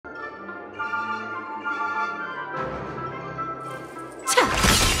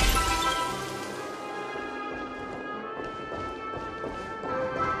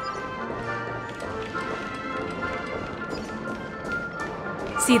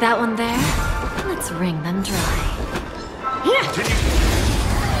See that one there? Let's wring them dry.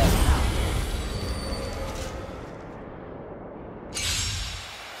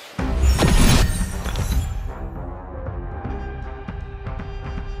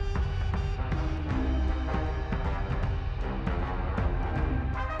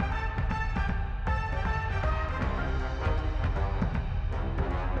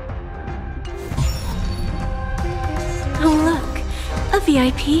 Oh look, a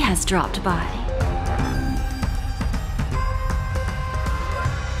VIP has dropped by.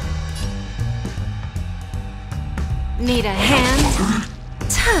 Need a hand?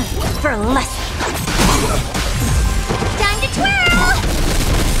 Time for a lesson. Time to twirl!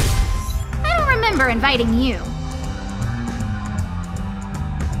 I don't remember inviting you.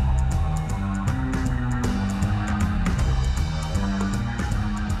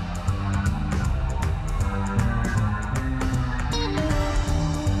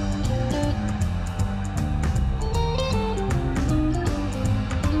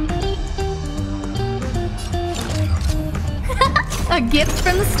 A gift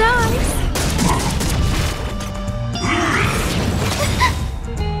from the stars.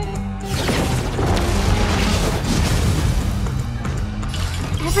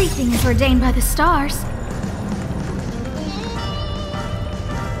 Everything is ordained by the stars.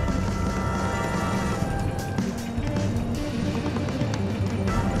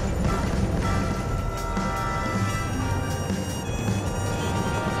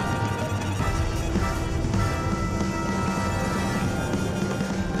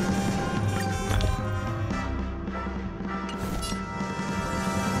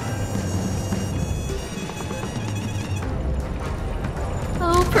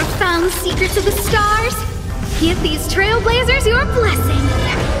 Oh, profound secrets of the stars! Give these trailblazers your blessing!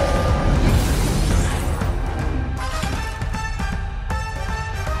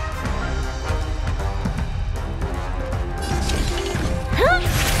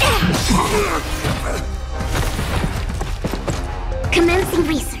 Commencing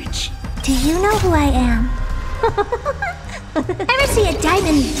research. Do you know who I am? Ever see a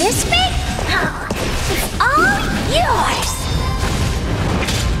diamond this big? Oh, it's all yours!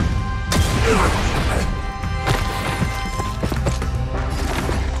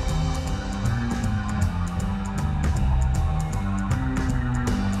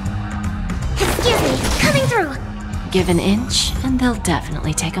 Excuse me, coming through. Give an inch, and they'll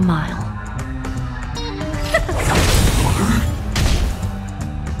definitely take a mile.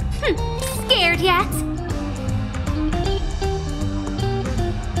 Scared yet?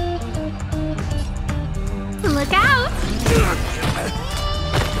 Look out!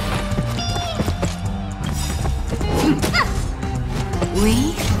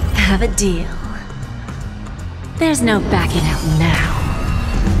 We have a deal. There's no backing out now.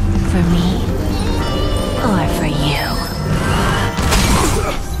 For me, or for you.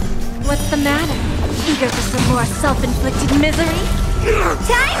 What's the matter? Eager for some more self-inflicted misery?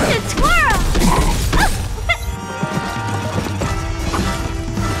 Time to twirl!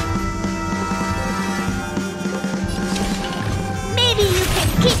 Maybe you can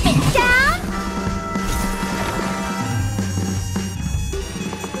keep it down?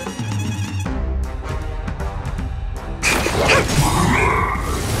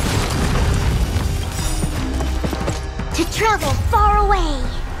 To travel far away.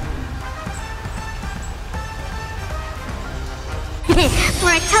 For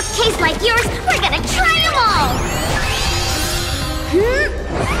a tough case like yours, we're gonna try them all!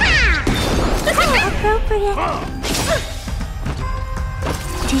 Appropriate.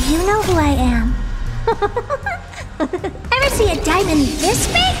 Do you know who I am? Ever see a diamond this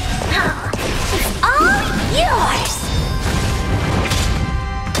big? Oh, it's all yours!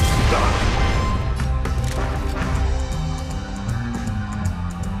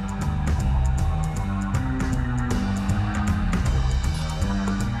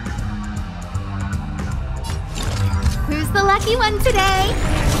 Who's the lucky one today?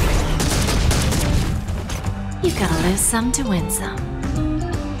 You've gotta lose some to win some.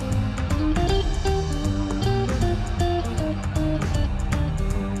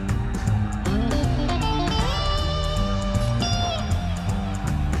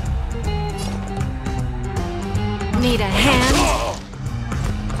 Need a hand?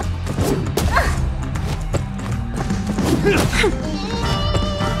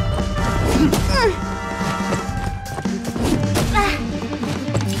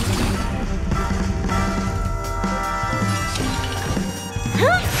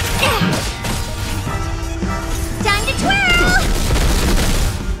 Time to twirl!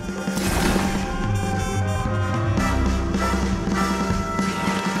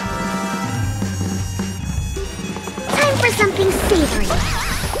 something savory.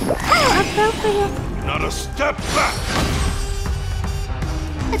 Appropriate. Not a step back!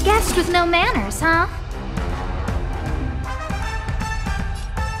 A guest with no manners, huh?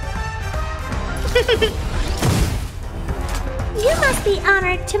 You must be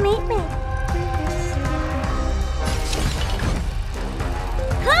honored to meet me.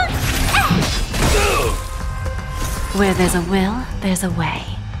 Where there's a will, there's a way.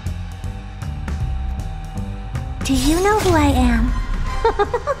 Do you know who I am?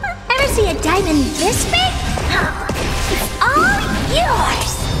 Ever see a diamond this big? It's all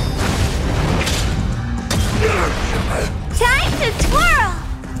yours! Time to twirl!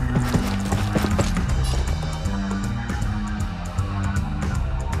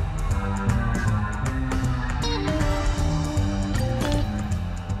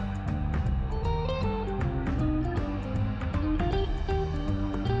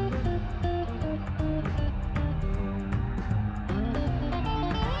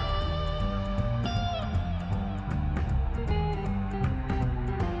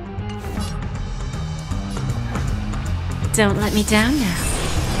 Don't let me down now.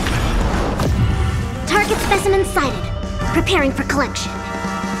 Target specimen sighted. Preparing for collection.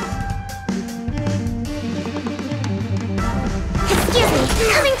 Excuse me,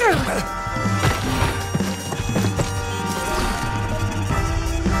 coming through.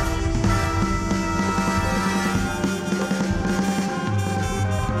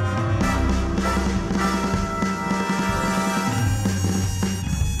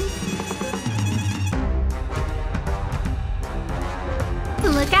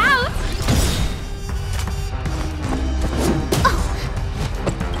 Look out!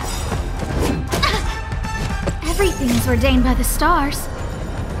 Everything is ordained by the stars.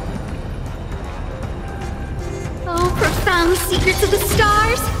 Oh, profound secrets of the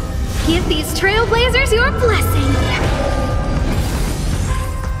stars! Give these trailblazers your blessing!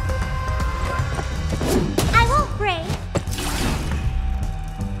 I won't pray.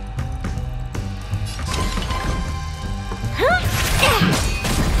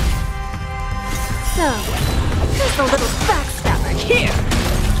 So, who's the little backstabber here?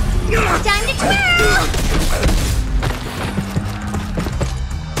 Time to twirl!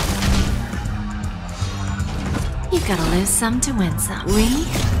 You've gotta lose some to win some. We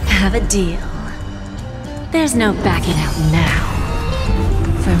have a deal. There's no backing out now.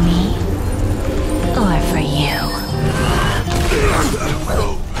 For me, or for you.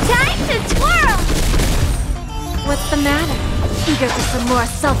 Time to twirl! What's the matter? Eager for some more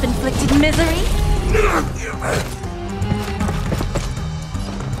self-inflicted misery?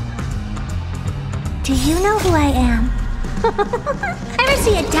 Do you know who I am? Ever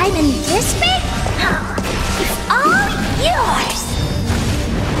see a diamond this big? It's all yours!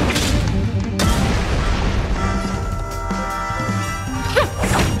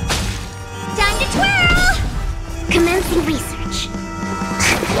 Time to twirl! Commencing research.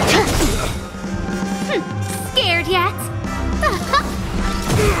 Scared yet?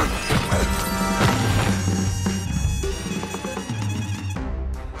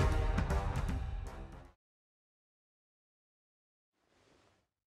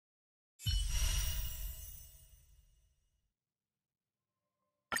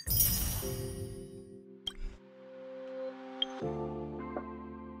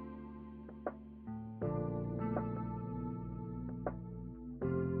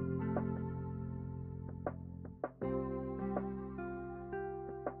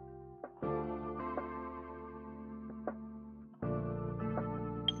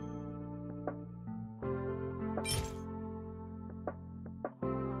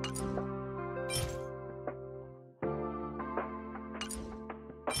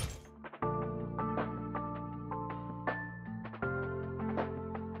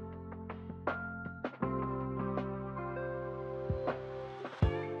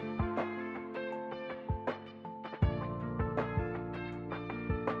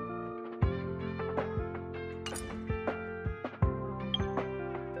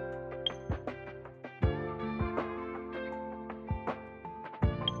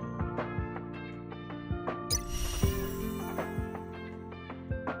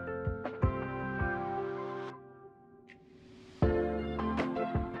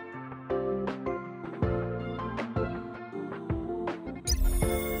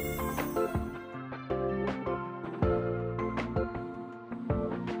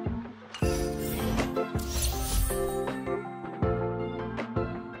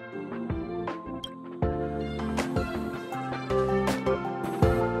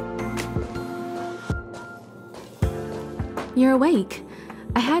 You're awake.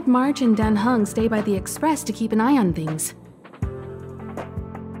 I had Marge and Dan Hung stay by the express to keep an eye on things.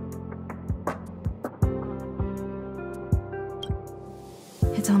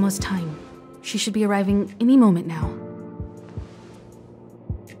 almost time. She should be arriving any moment now.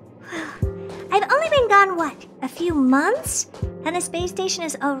 I've only been gone, what, a few months? And the space station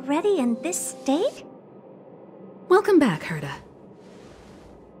is already in this state? Welcome back, Herta.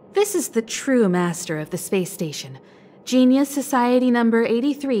 This is the true master of the space station, Genius Society number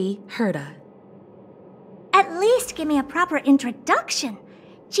 83, Herta. At least give me a proper introduction.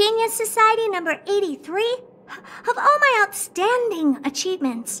 Genius Society number 83? Of all my outstanding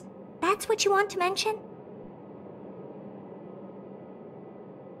achievements, that's what you want to mention?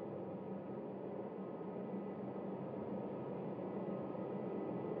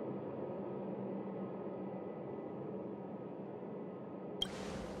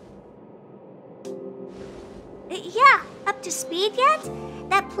 Yeah, up to speed yet?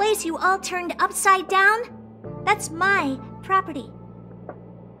 That place you all turned upside down? That's my property.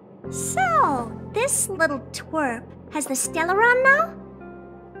 So, this little twerp has the Stellaron now?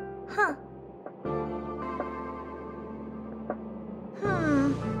 Huh.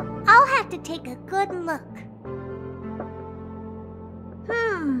 I'll have to take a good look.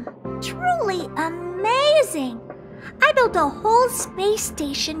 Truly amazing! I built a whole space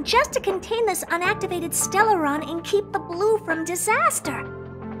station just to contain this unactivated Stellaron and keep the blue from disaster.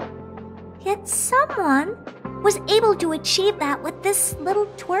 Yet someone was able to achieve that with this little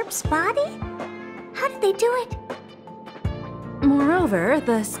twerp's body? How did they do it? Moreover,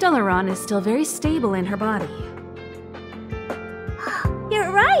 the Stellaron is still very stable in her body.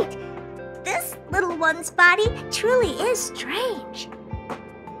 You're right. This little one's body truly is strange.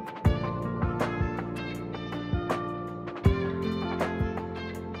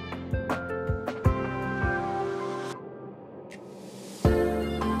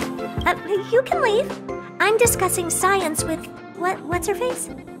 You can leave. I'm discussing science with, what's her face?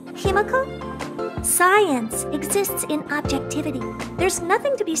 Himiko? Science exists in objectivity. There's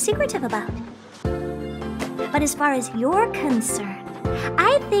nothing to be secretive about. But as far as you're concerned,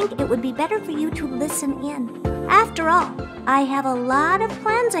 I think it would be better for you to listen in. After all, I have a lot of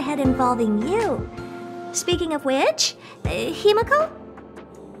plans ahead involving you. Speaking of which, Himiko?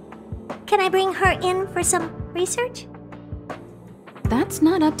 Can I bring her in for some research? That's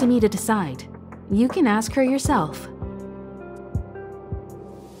not up to me to decide. You can ask her yourself.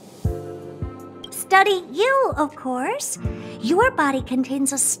 Study you, of course. Your body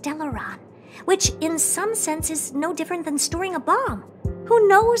contains a Stellaron, which in some sense is no different than storing a bomb. Who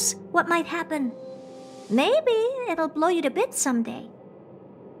knows what might happen? Maybe it'll blow you to bits someday.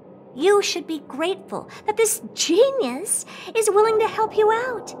 You should be grateful that this genius is willing to help you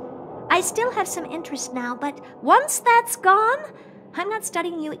out. I still have some interest now, but once that's gone, I'm not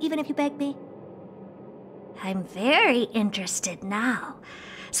studying you even if you beg me. I'm very interested now.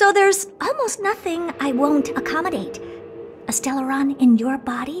 So there's almost nothing I won't accommodate. A Stellaron in your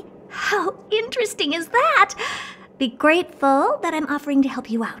body? How interesting is that? Be grateful that I'm offering to help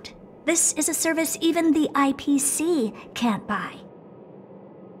you out. This is a service even the IPC can't buy.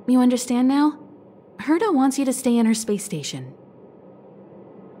 You understand now? Herta wants you to stay in her space station.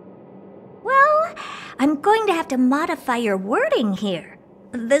 Well, I'm going to have to modify your wording here.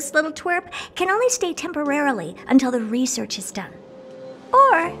 This little twerp can only stay temporarily until the research is done.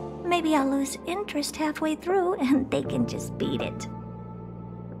 Or maybe I'll lose interest halfway through and they can just beat it.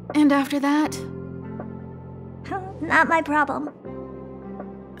 And after that? Not my problem.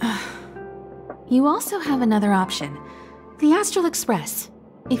 You also have another option. The Astral Express.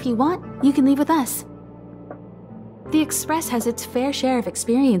 If you want, you can leave with us. The Express has its fair share of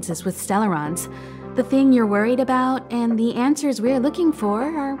experiences with Stellarons. The thing you're worried about and the answers we're looking for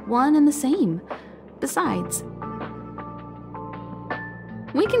are one and the same. Besides,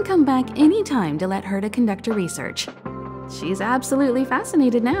 we can come back anytime to let Herta conduct her research. She's absolutely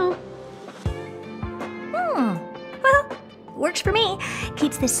fascinated now. Well, works for me.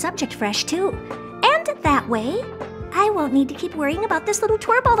 Keeps this subject fresh, too. And that way, I won't need to keep worrying about this little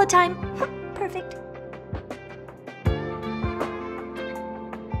twerp all the time. Perfect.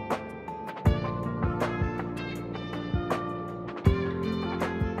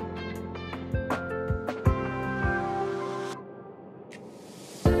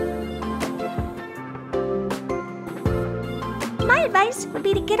 My advice would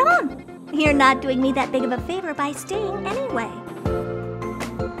be to get on. You're not doing me that big of a favor by staying anyway.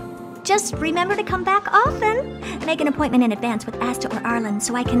 Just remember to come back often. Make an appointment in advance with Asta or Arlen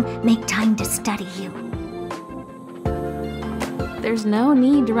so I can make time to study you. There's no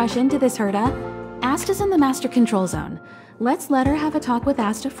need to rush into this, Herta. Asta's in the Master Control Zone. Let's let her have a talk with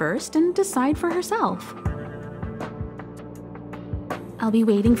Asta first and decide for herself. I'll be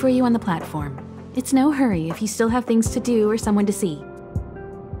waiting for you on the platform. It's no hurry if you still have things to do or someone to see.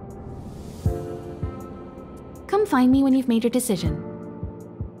 find me when you've made your decision.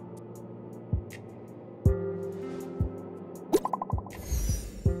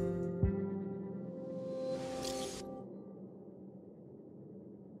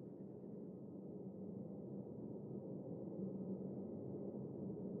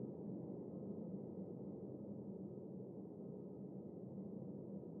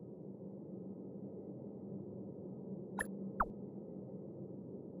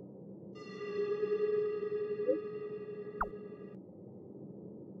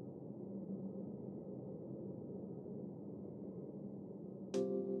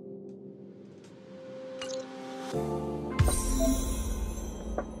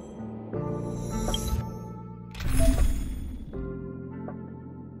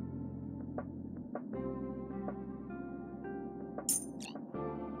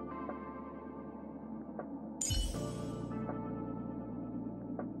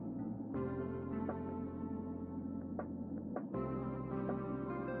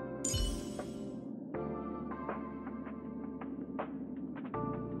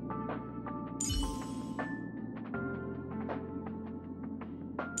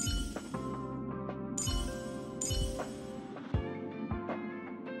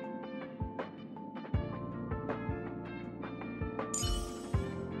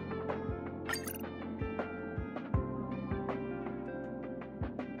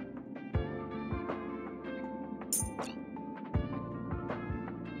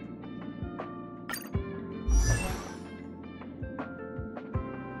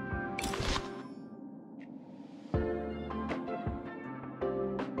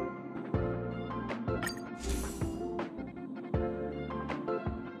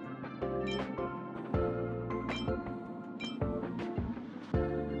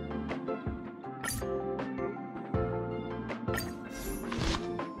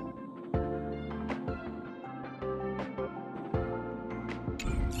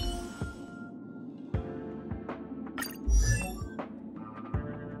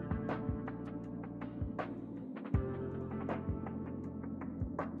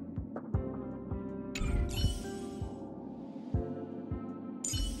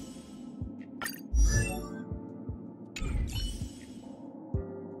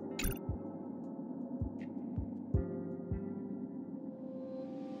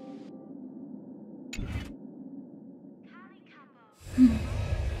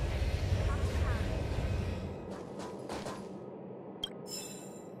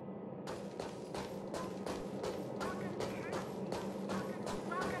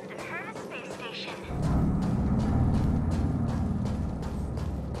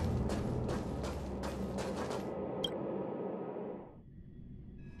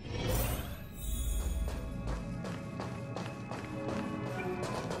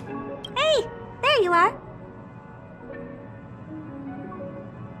 There you are.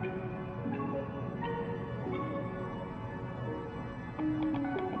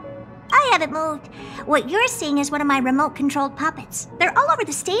 I haven't moved. What you're seeing is one of my remote-controlled puppets. They're all over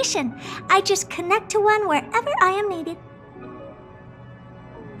the station. I just connect to one wherever I am needed.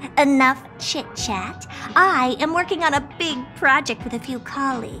 Enough chit-chat. I am working on a big project with a few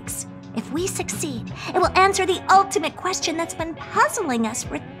colleagues. If we succeed, it will answer the ultimate question that's been puzzling us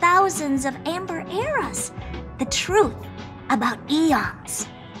for thousands of amber eras. The truth about eons.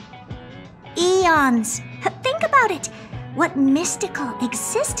 Eons. Think about it. What mystical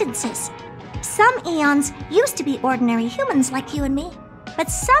existences. Some eons used to be ordinary humans like you and me,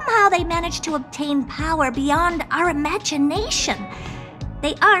 but somehow they managed to obtain power beyond our imagination.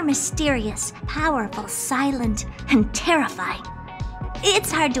 They are mysterious, powerful, silent, and terrifying.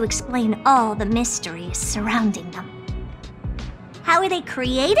 It's hard to explain all the mysteries surrounding them. How were they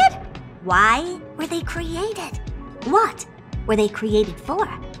created? Why were they created? What were they created for?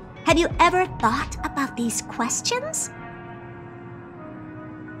 Have you ever thought about these questions?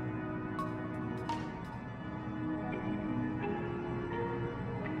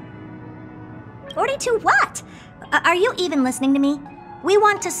 "42 what? Are you even listening to me? We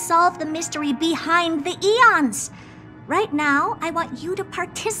want to solve the mystery behind the eons. Right now, I want you to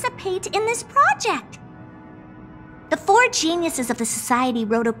participate in this project." The 4 geniuses of the society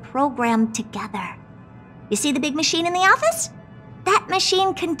wrote a program together. You see the big machine in the office? That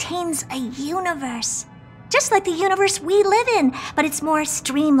machine contains a universe. Just like the universe we live in, but it's more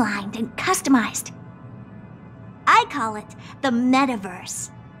streamlined and customized. I call it the metaverse.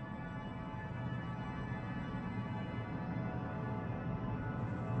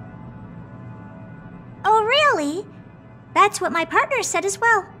 Oh, really? That's what my partner said as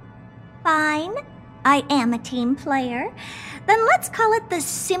well. Fine. I am a team player. Then let's call it the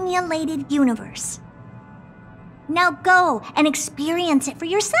simulated universe. Now go and experience it for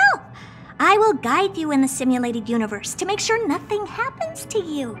yourself. I will guide you in the simulated universe to make sure nothing happens to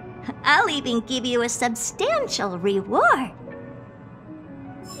you. I'll even give you a substantial reward.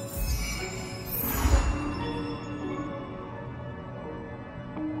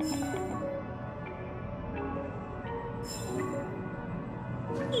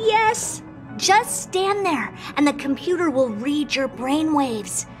 Yes, just stand there and the computer will read your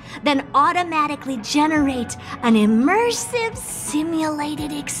brainwaves, then automatically generate an immersive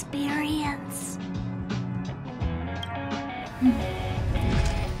simulated experience.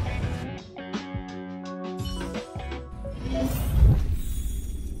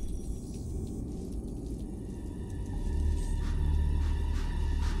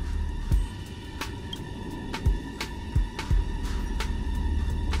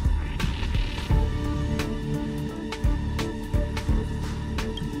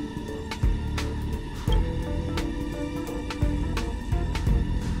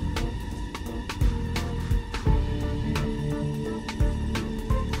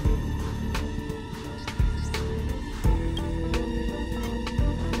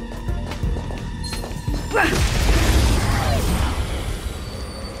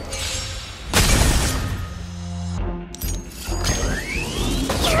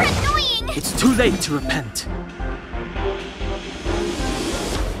 You're annoying! It's too late to repent.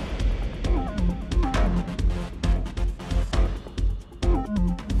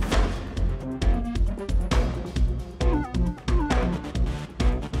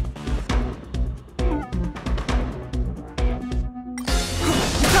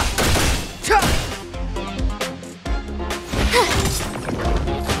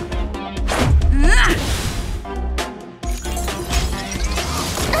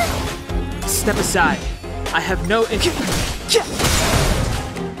 Step aside. I have no interest.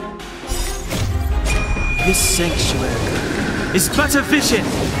 This sanctuary is but a vision.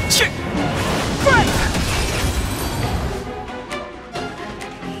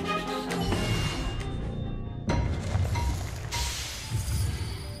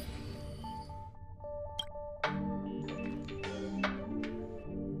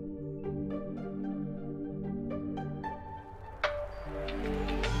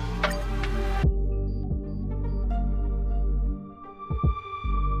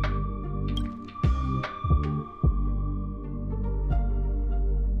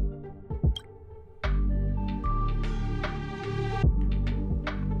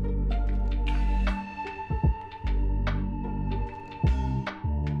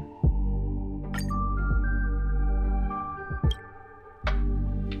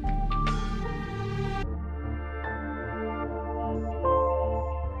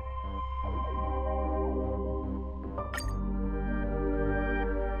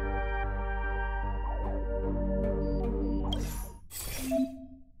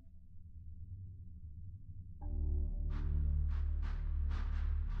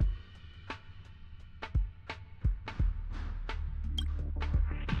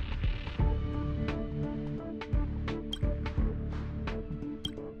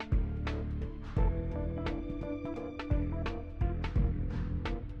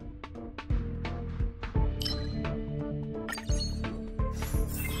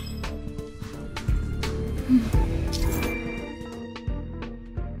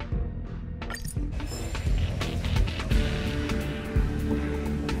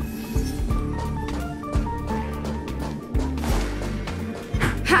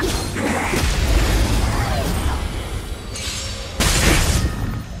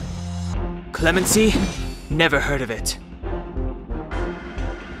 Clemency? Never heard of it.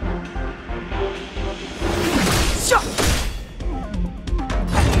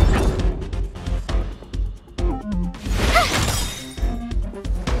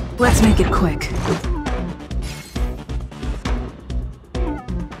 Let's make it quick.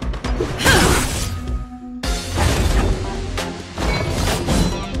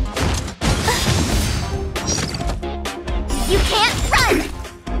 You can't run!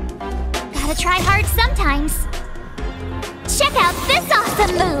 Gotta try hard sometimes. Check out this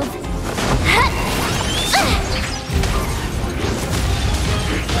awesome move!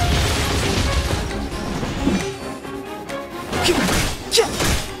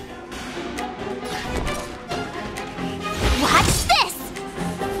 Watch this!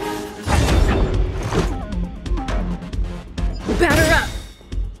 Batter up!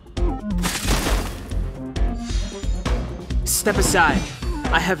 Step aside.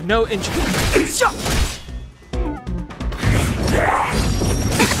 I have no interest.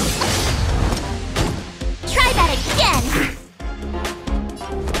 Try that again!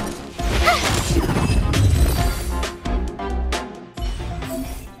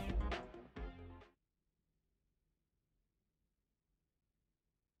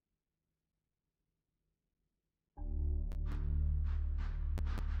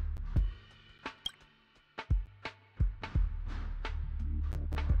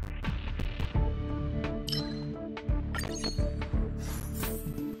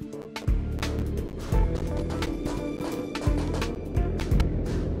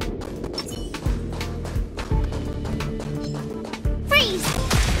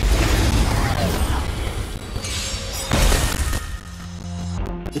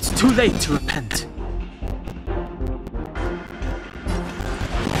 It's too late to repent.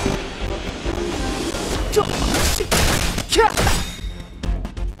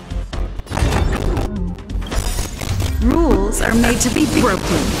 Rules are made to be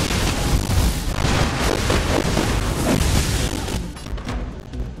broken.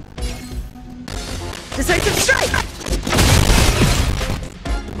 Decisive strike!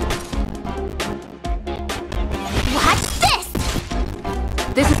 Watch this!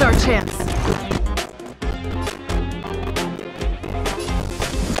 This is our chance.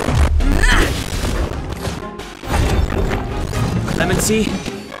 Clemency?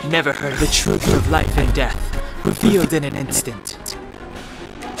 Never heard the truth of life and death, revealed in an instant.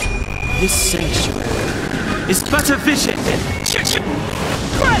 This sanctuary is but a vision!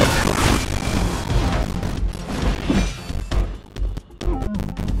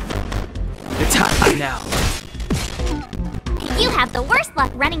 The time now. You have the worst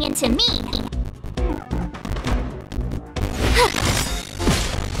luck running into me.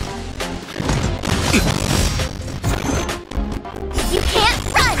 You can't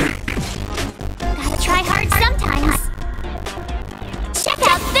run! Gotta try hard sometimes. Check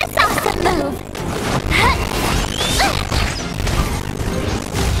out this awesome move!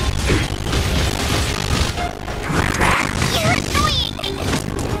 You're annoying!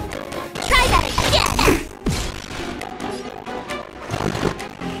 Try that again!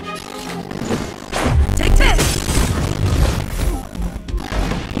 Take this!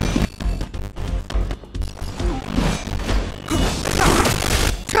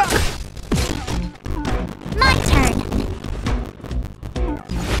 My turn!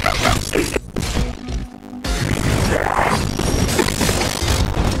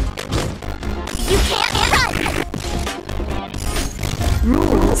 You can't run!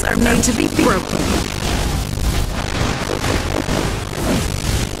 Rules are made to be broken.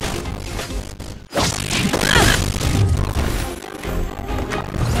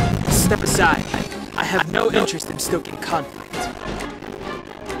 Step aside. I have no interest in stoking conflict.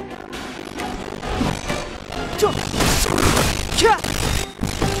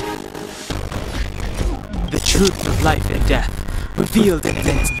 The truth of life and death, revealed in an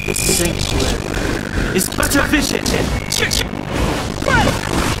instant. The sanctuary is but a vision!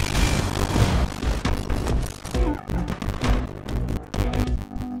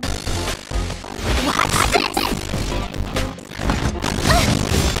 Watch this!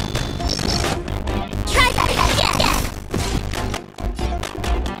 Try that again!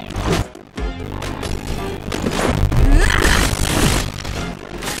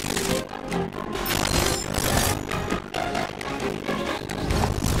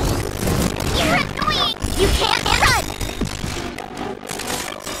 You're annoying! You can't run!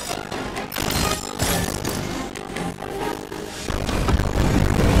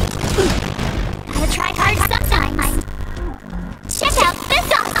 Gotta try hard sometimes. Check out this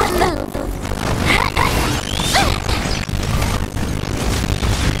awesome move!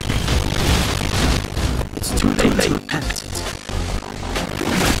 It's too late to repent.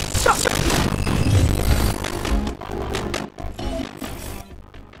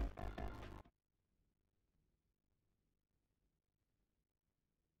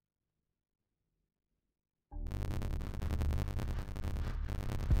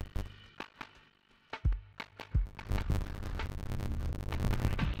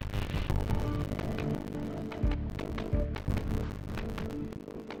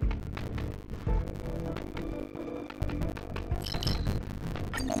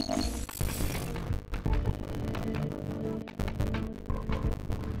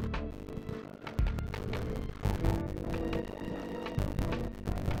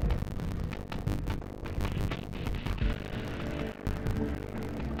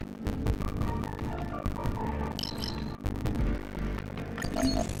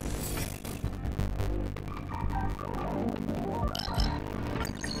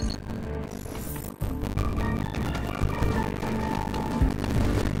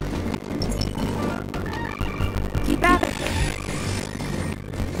 Keep at it.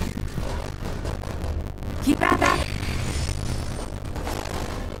 Keep at it.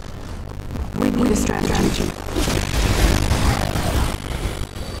 We need a strategy.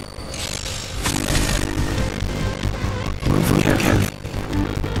 Move carefully.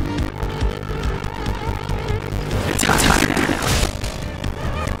 It's time now.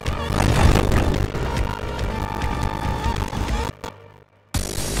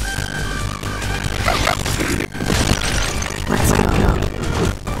 Let's go.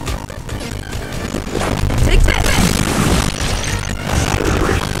 Take this!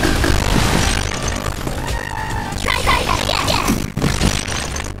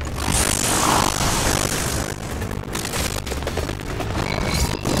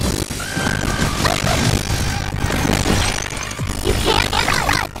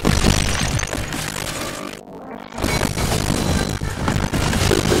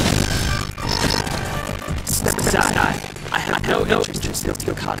 aside, I have no interest in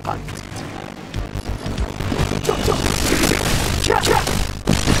the conflict.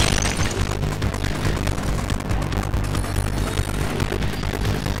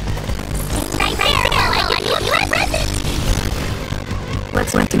 Right there! You are present!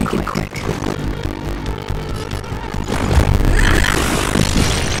 Let's make it quick.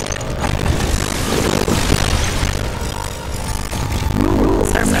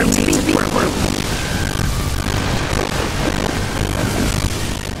 Rules are meant to be broken.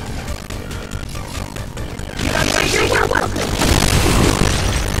 You're welcome.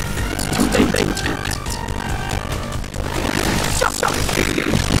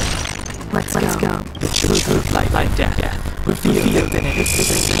 Let's go. The truth of life and death revealed in its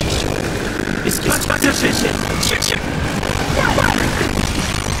sanctuary is competition.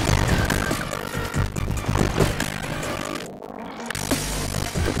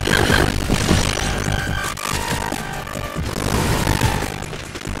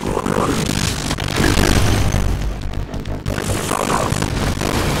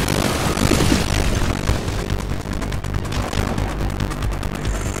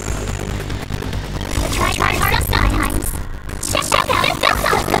 Try hard sometimes. Check out this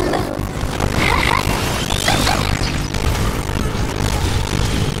awesome move.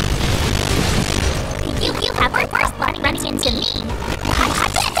 You have worse running into me. I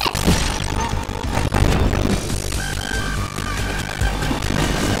get it.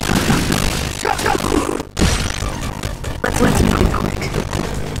 Let's make it quick.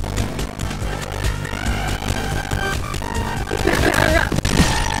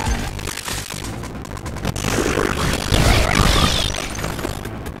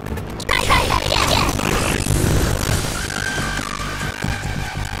 Try that again.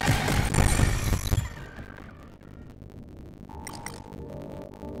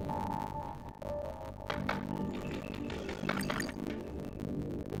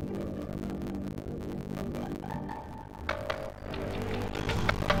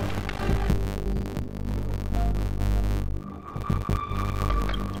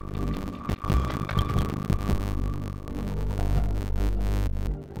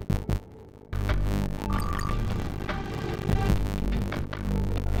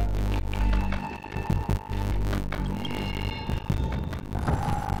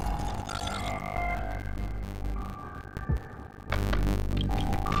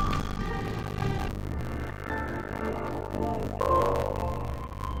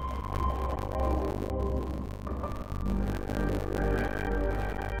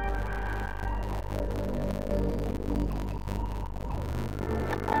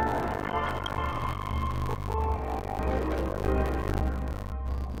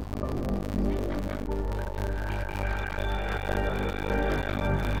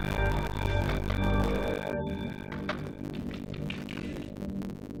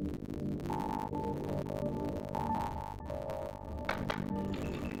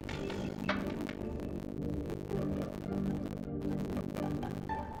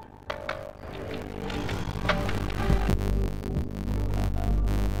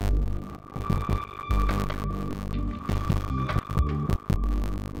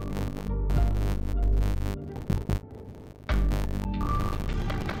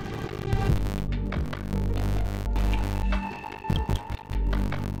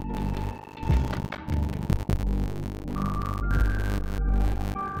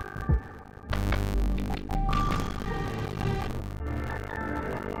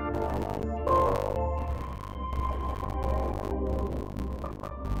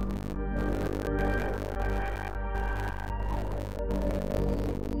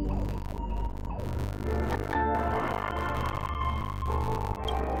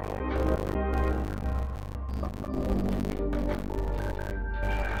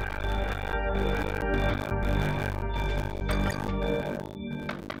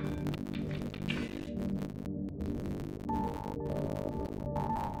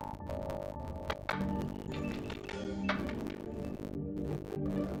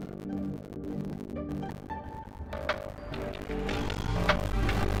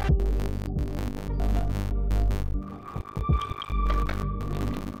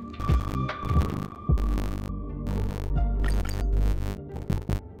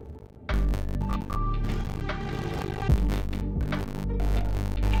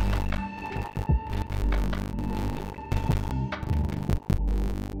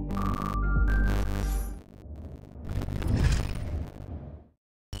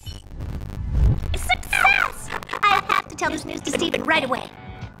 tell this news to Steven right away.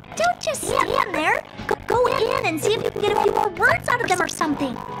 Don't just stand there. Go in and see if you can get a few more words out of them or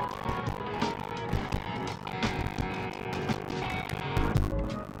something.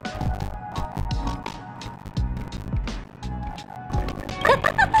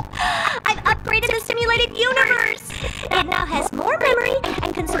 upgraded the simulated universe! It now has more memory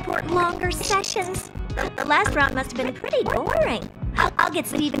and can support longer sessions. The last round must have been pretty boring. I'll get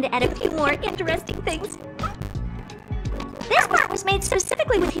Steven to add a few more interesting things. This part was made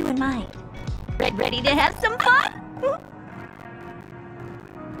specifically with you in mind. Ready to have some fun?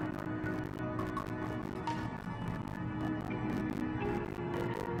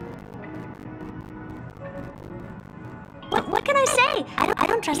 What can I say? I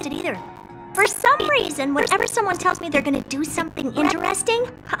don't trust it either. For some reason, whenever someone tells me they're gonna do something interesting,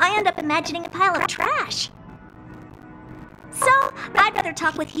 I end up imagining a pile of trash. So, I'd rather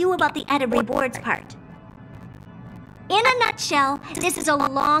talk with you about the added rewards part. In a nutshell, this is a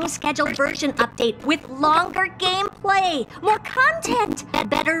long scheduled version update with longer gameplay, more content,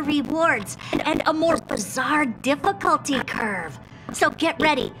 better rewards, and a more bizarre difficulty curve. So get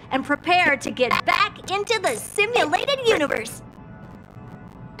ready and prepare to get back into the simulated universe.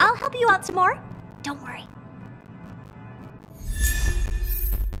 I'll help you out some more. Don't worry.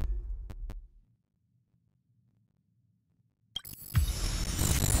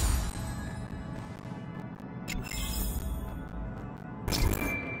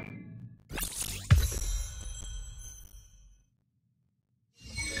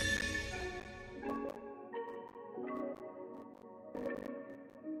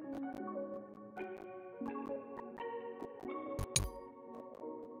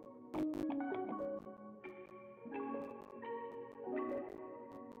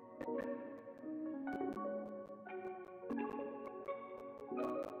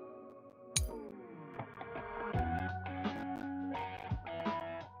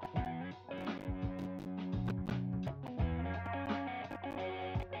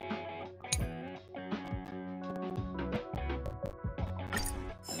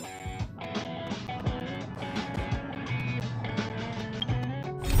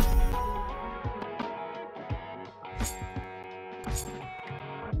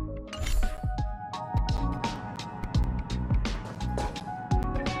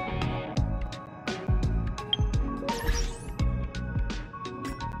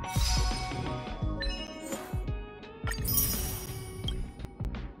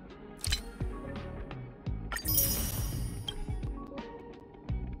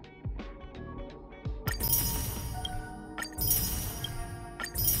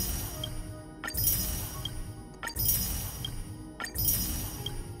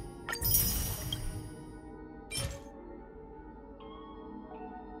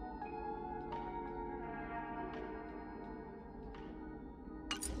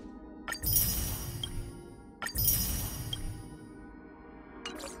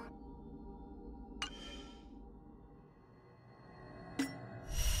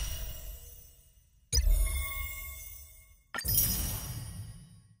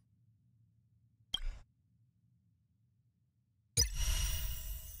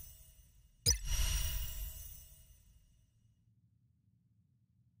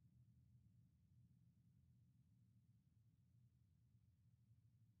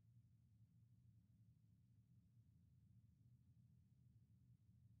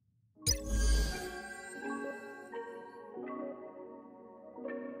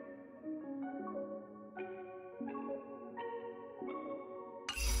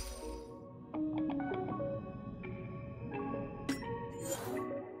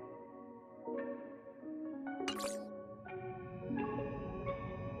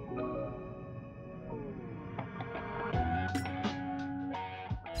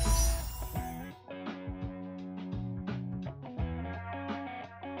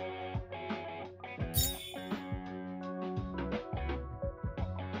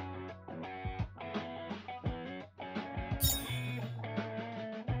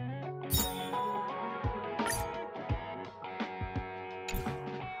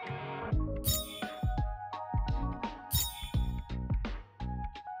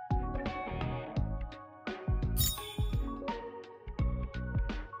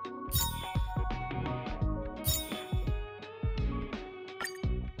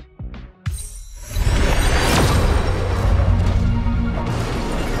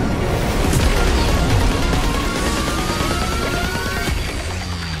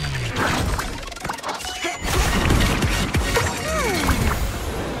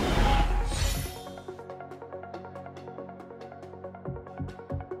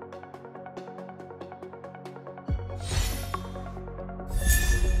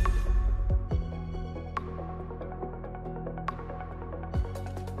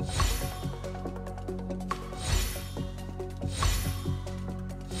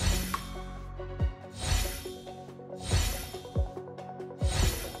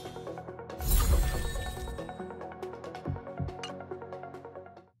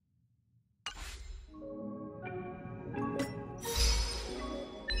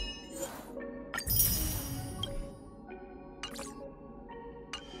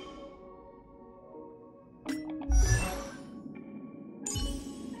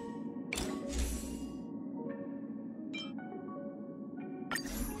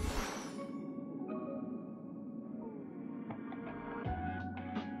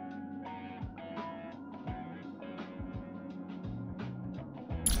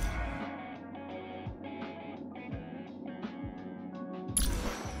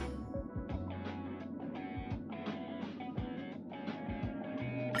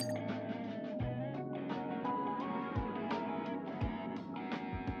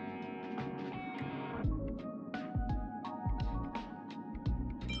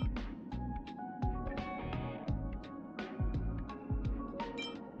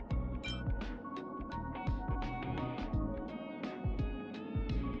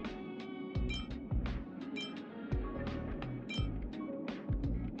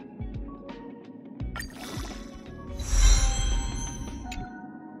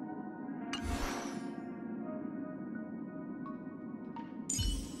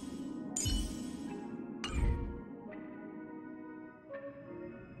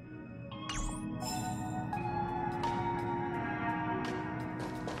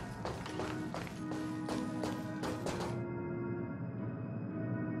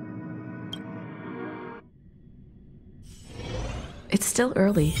 It's still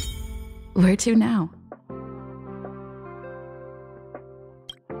early. Where to now?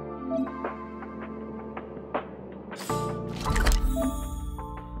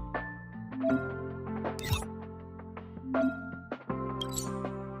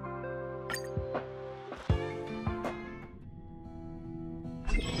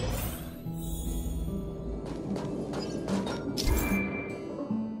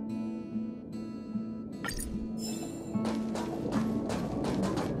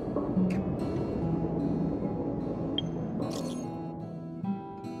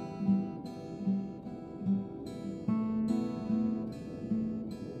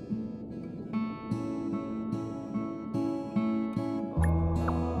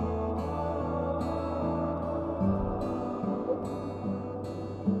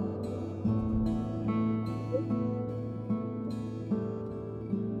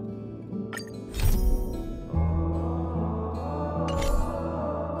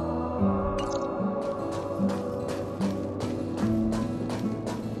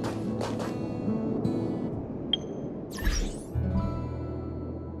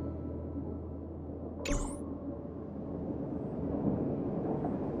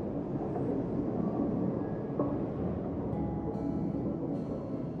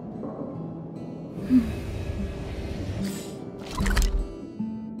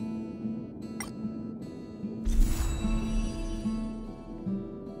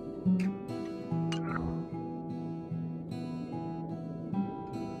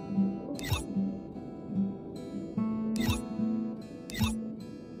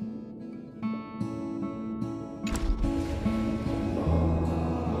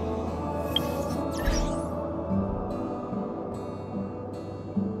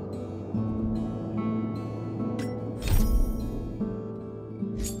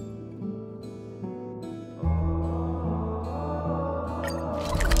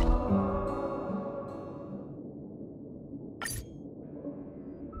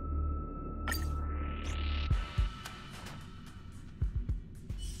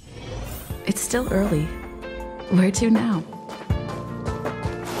 It's still early. Where to now?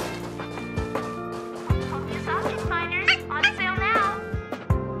 Sausage finders on sale now.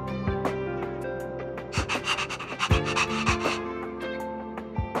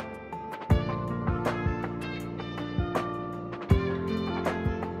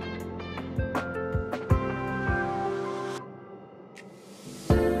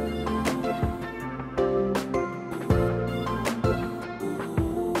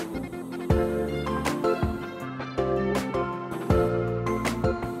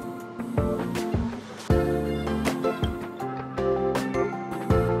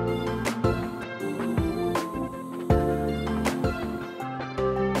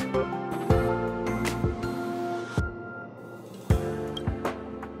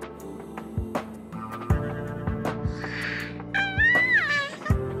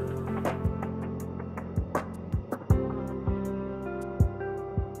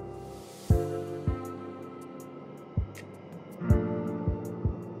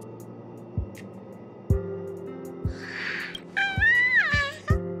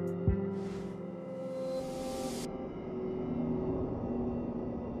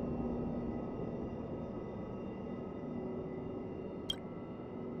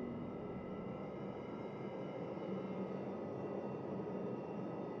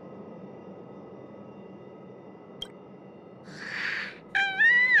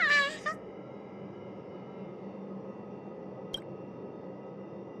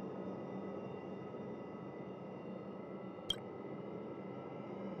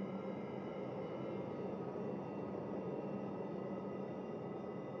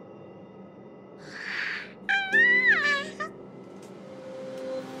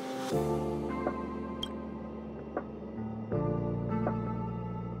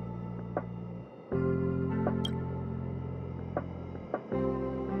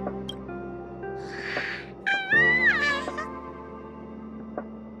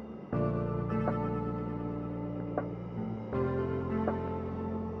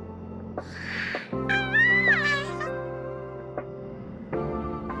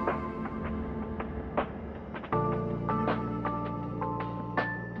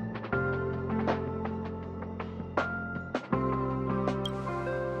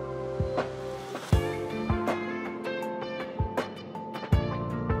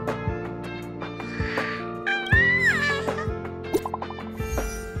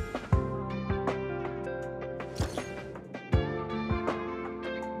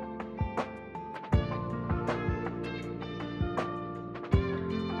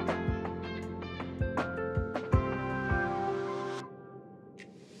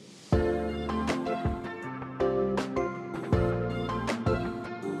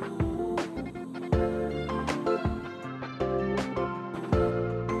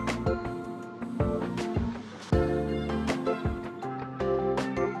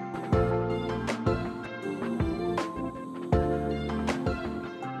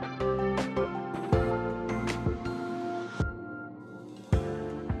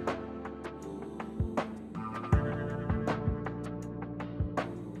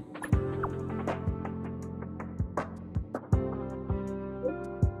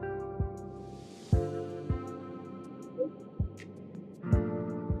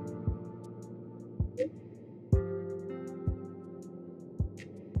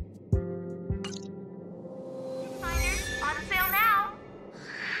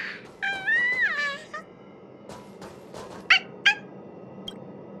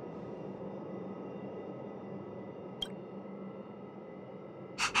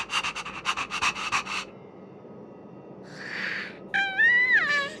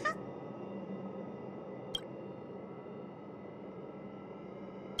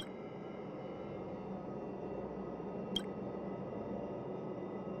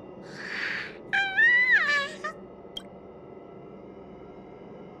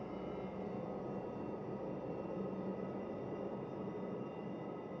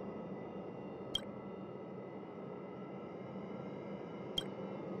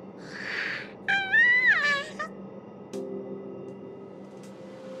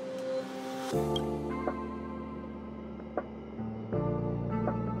 The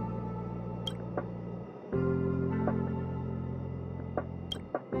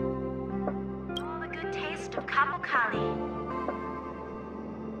good taste of Kapokali.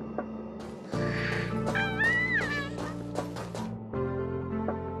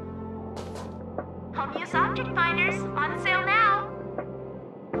 Home use object finders on sale now.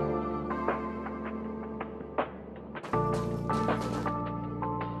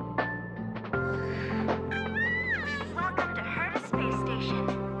 Welcome to Herta Space Station.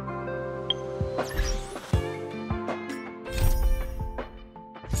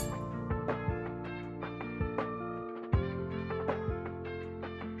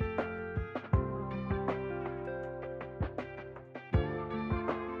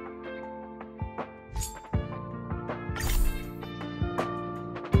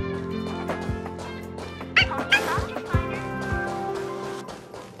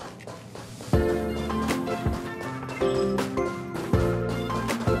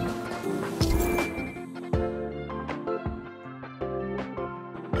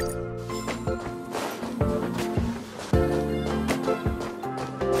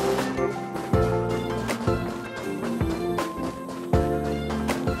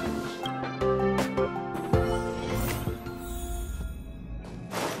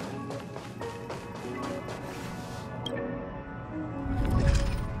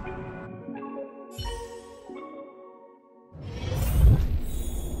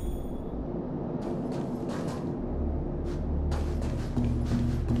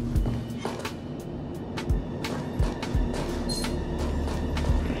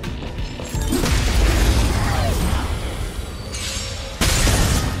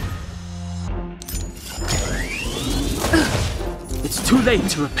 It's too late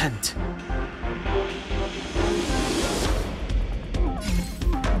to repent.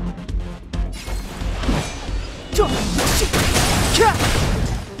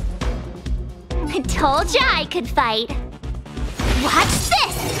 I told ya I could fight. Watch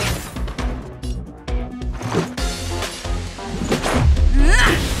this!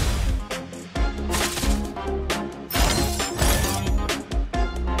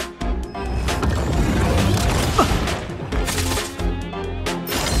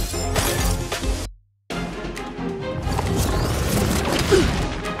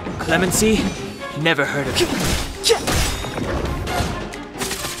 Clemency? Never heard of it.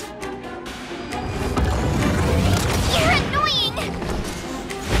 You're annoying!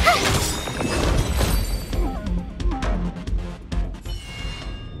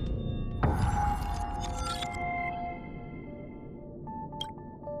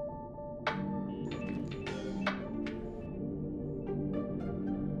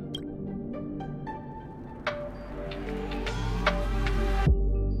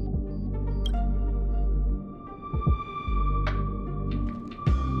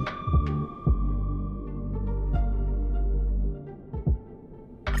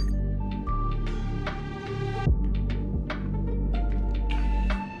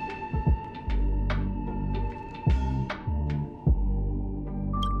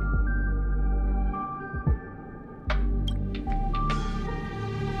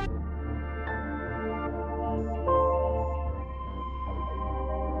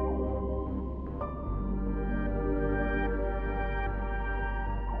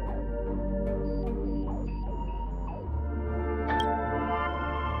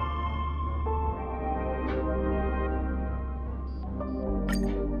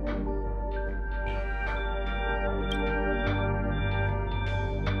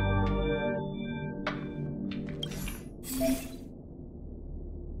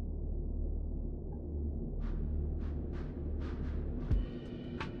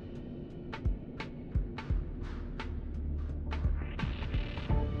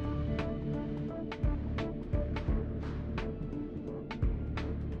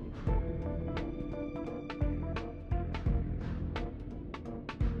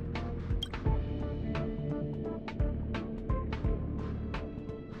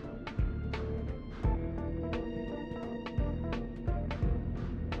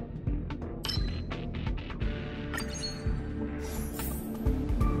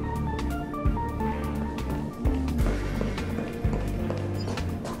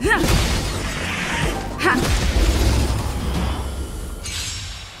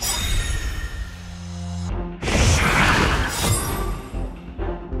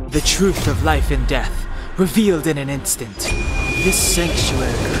 The truth of life and death, revealed in an instant. This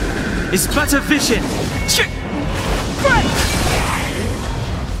sanctuary is but a vision!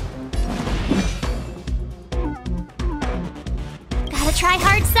 Gotta try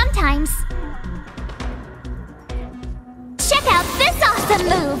hard sometimes. Check out this awesome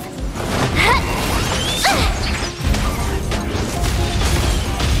move!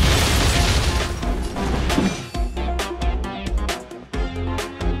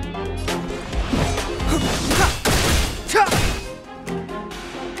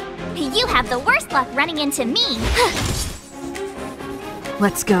 You have the worst luck running into me!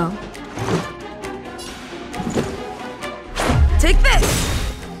 Let's go. Take this!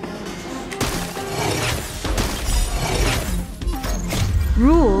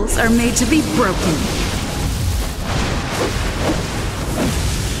 Rules are made to be broken.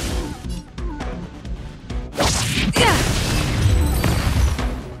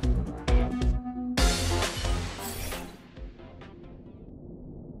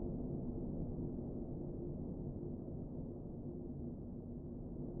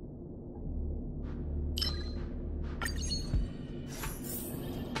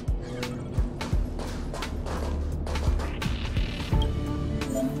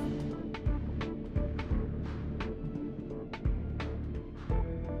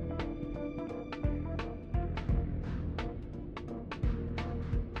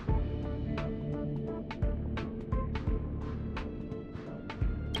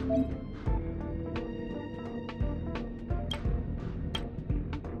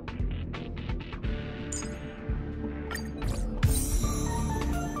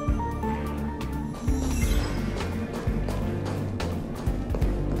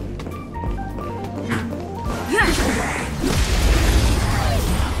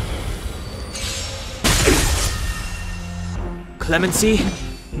 Clemency?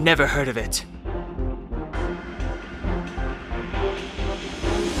 Never heard of it.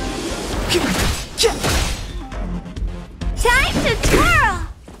 Time to twirl!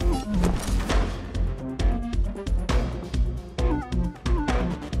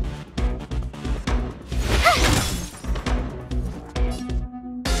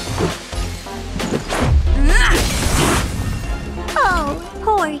 Oh,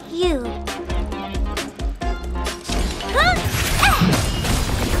 poor you.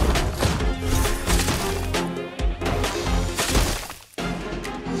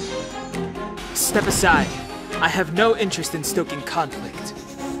 Step aside. I have no interest in stoking conflict.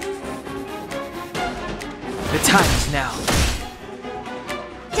 The time is now.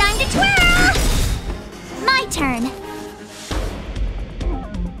 Time to twirl! My turn.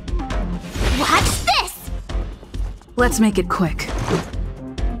 Watch this! Let's make it quick.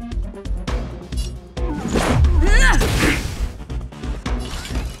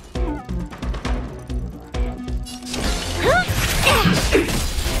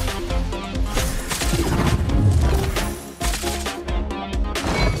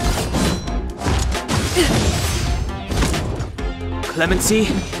 Clemency?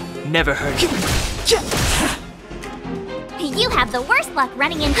 Never heard of it. You have the worst luck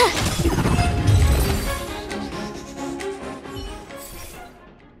running into...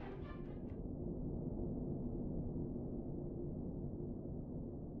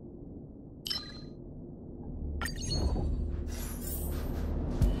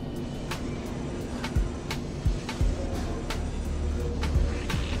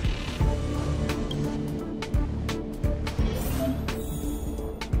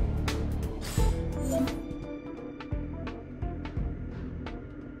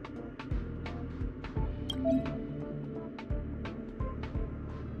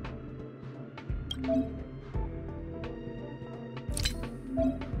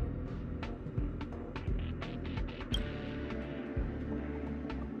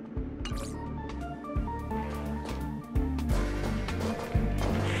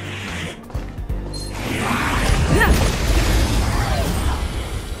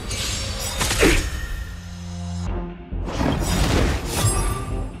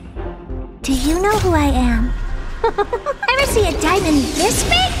 Do you know who I am? Ever see a diamond this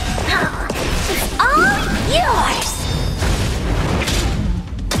big? It's all yours!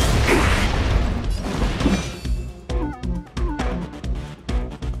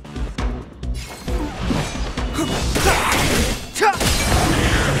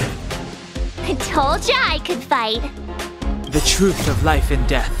 I told ya I could fight. The truth of life and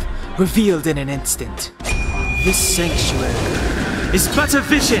death, revealed in an instant. This sanctuary is but a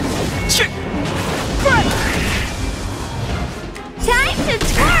vision! Time to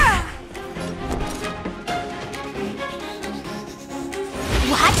twirl!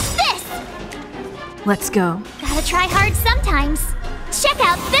 Watch this! Let's go. Gotta try hard sometimes. Check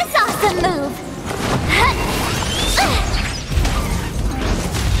out this awesome move!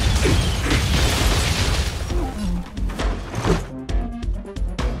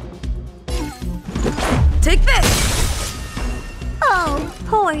 Take this! Oh,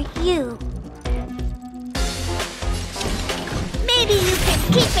 poor you. Maybe you can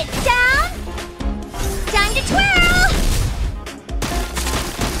keep it down? Time to twirl!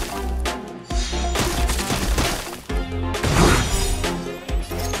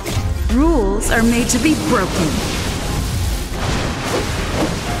 Rules are made to be broken.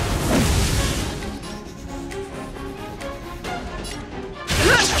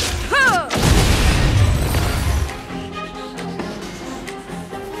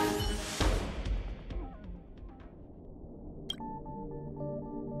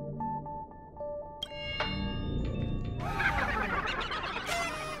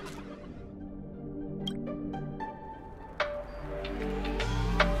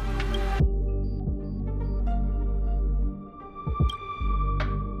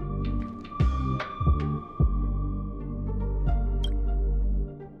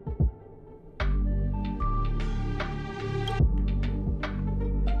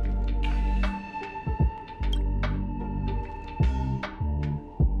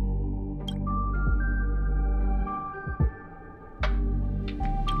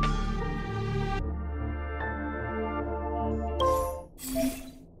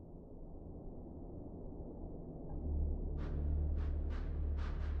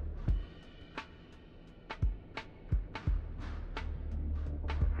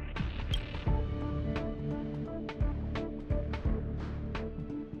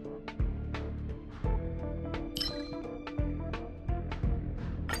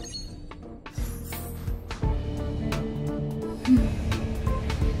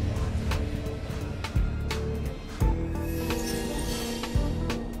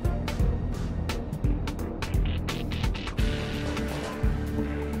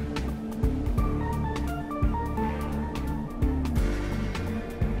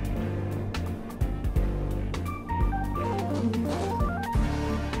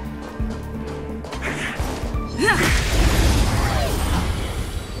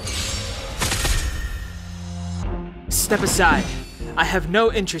 Step aside. I have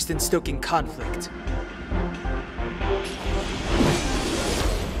no interest in stoking conflict.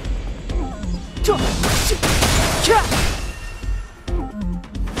 Time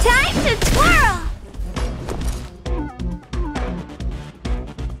to twirl!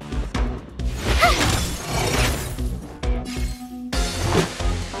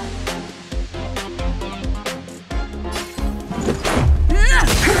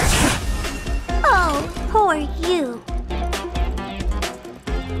 Oh, poor you.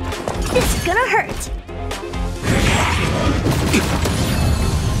 This is gonna hurt.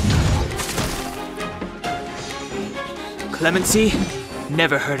 Clemency?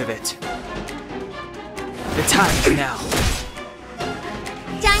 Never heard of it. The time is now.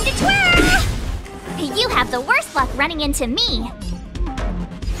 Time to twirl! You have the worst luck running into me.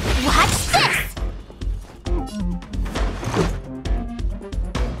 Watch this!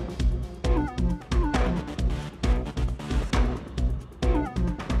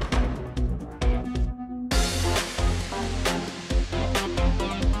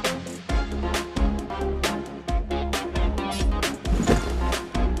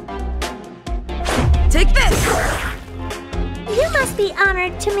 Take this! You must be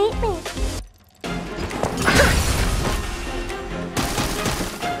honored to meet me.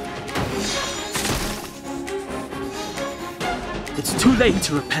 It's too late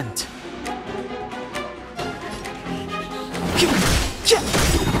to repent.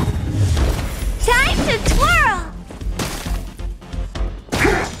 Time to twirl!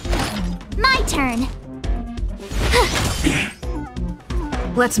 My turn.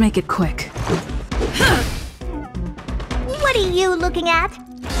 Let's make it quick. What are you looking at?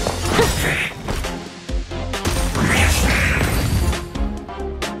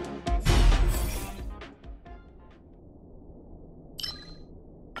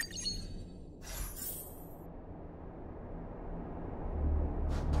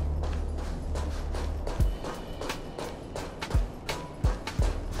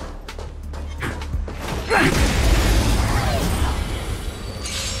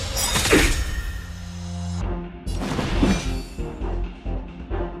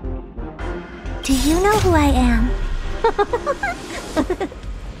 Do you know who I am?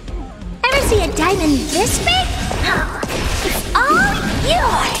 Ever see a diamond this big? Oh, it's all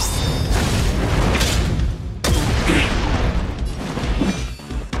yours!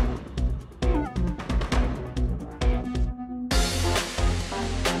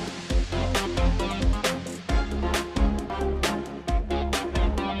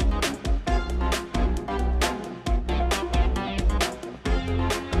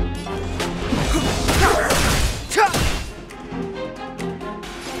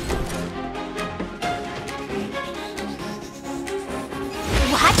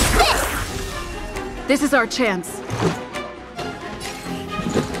 This is our chance.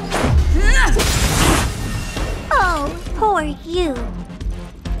 Oh, poor you.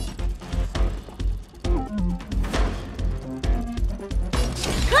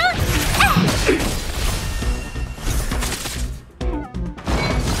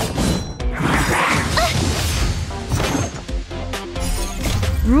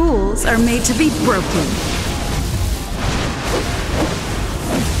 Rules are made to be broken.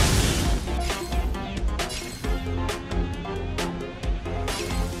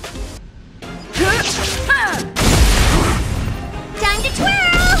 Time to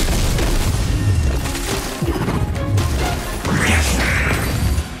twirl!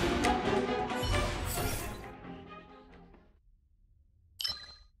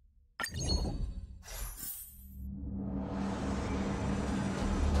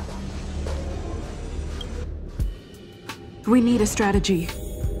 We need a strategy.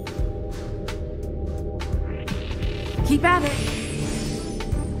 Keep at it.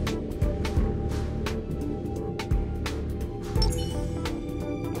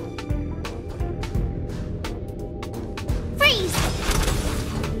 Freeze!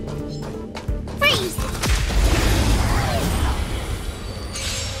 Freeze!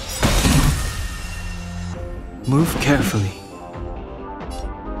 Move carefully.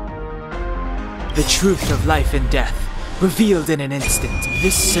 The truth of life and death, revealed in an instant.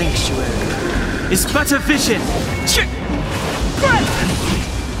 This sanctuary is but a vision.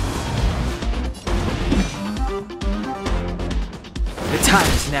 The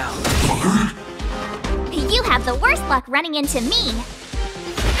time is now. You have the worst luck running into me.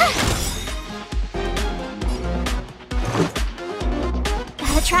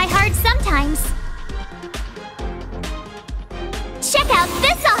 Gotta try hard sometimes. Check out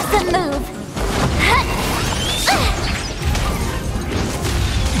this awesome move!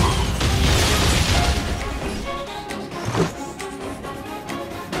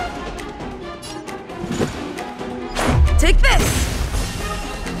 Take this!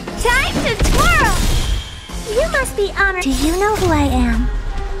 Time to twirl! You must be honored. Do you know who I am?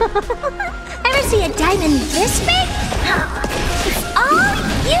 Ever see a diamond this big? It's all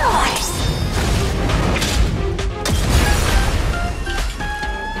yours!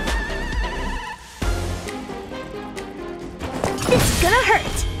 It's gonna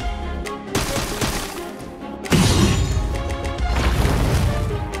hurt.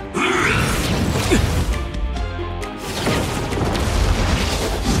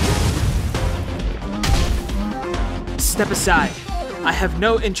 Step aside. I have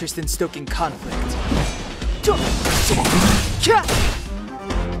no interest in stoking conflict.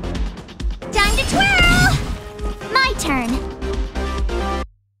 Time to twirl! My turn.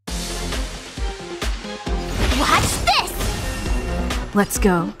 Watch this! Let's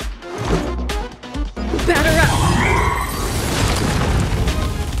go. Batter up!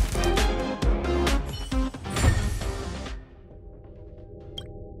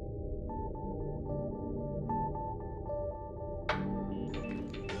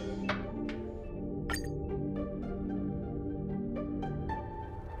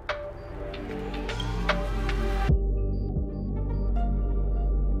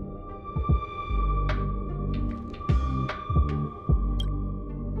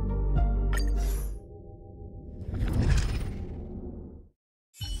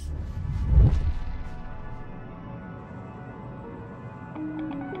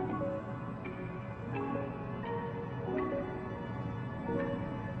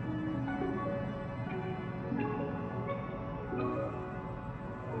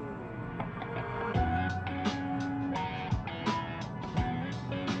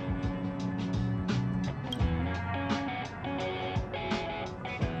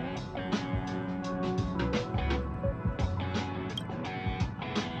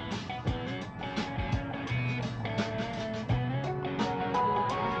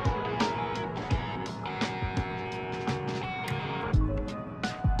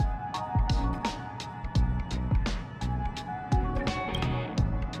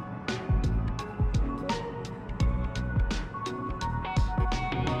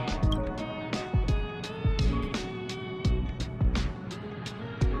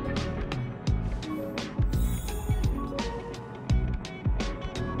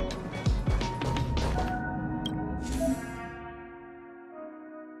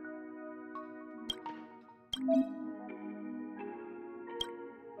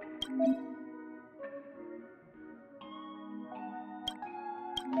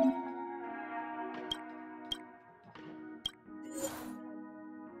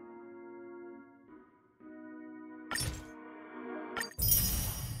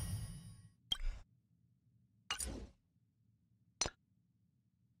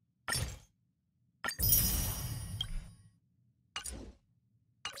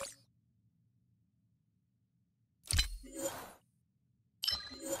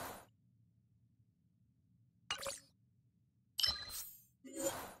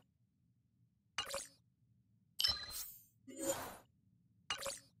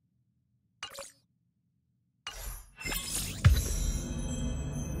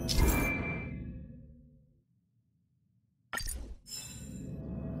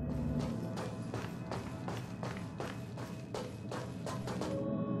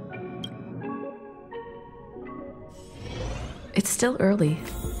 It's still early.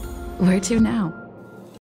 Where to now?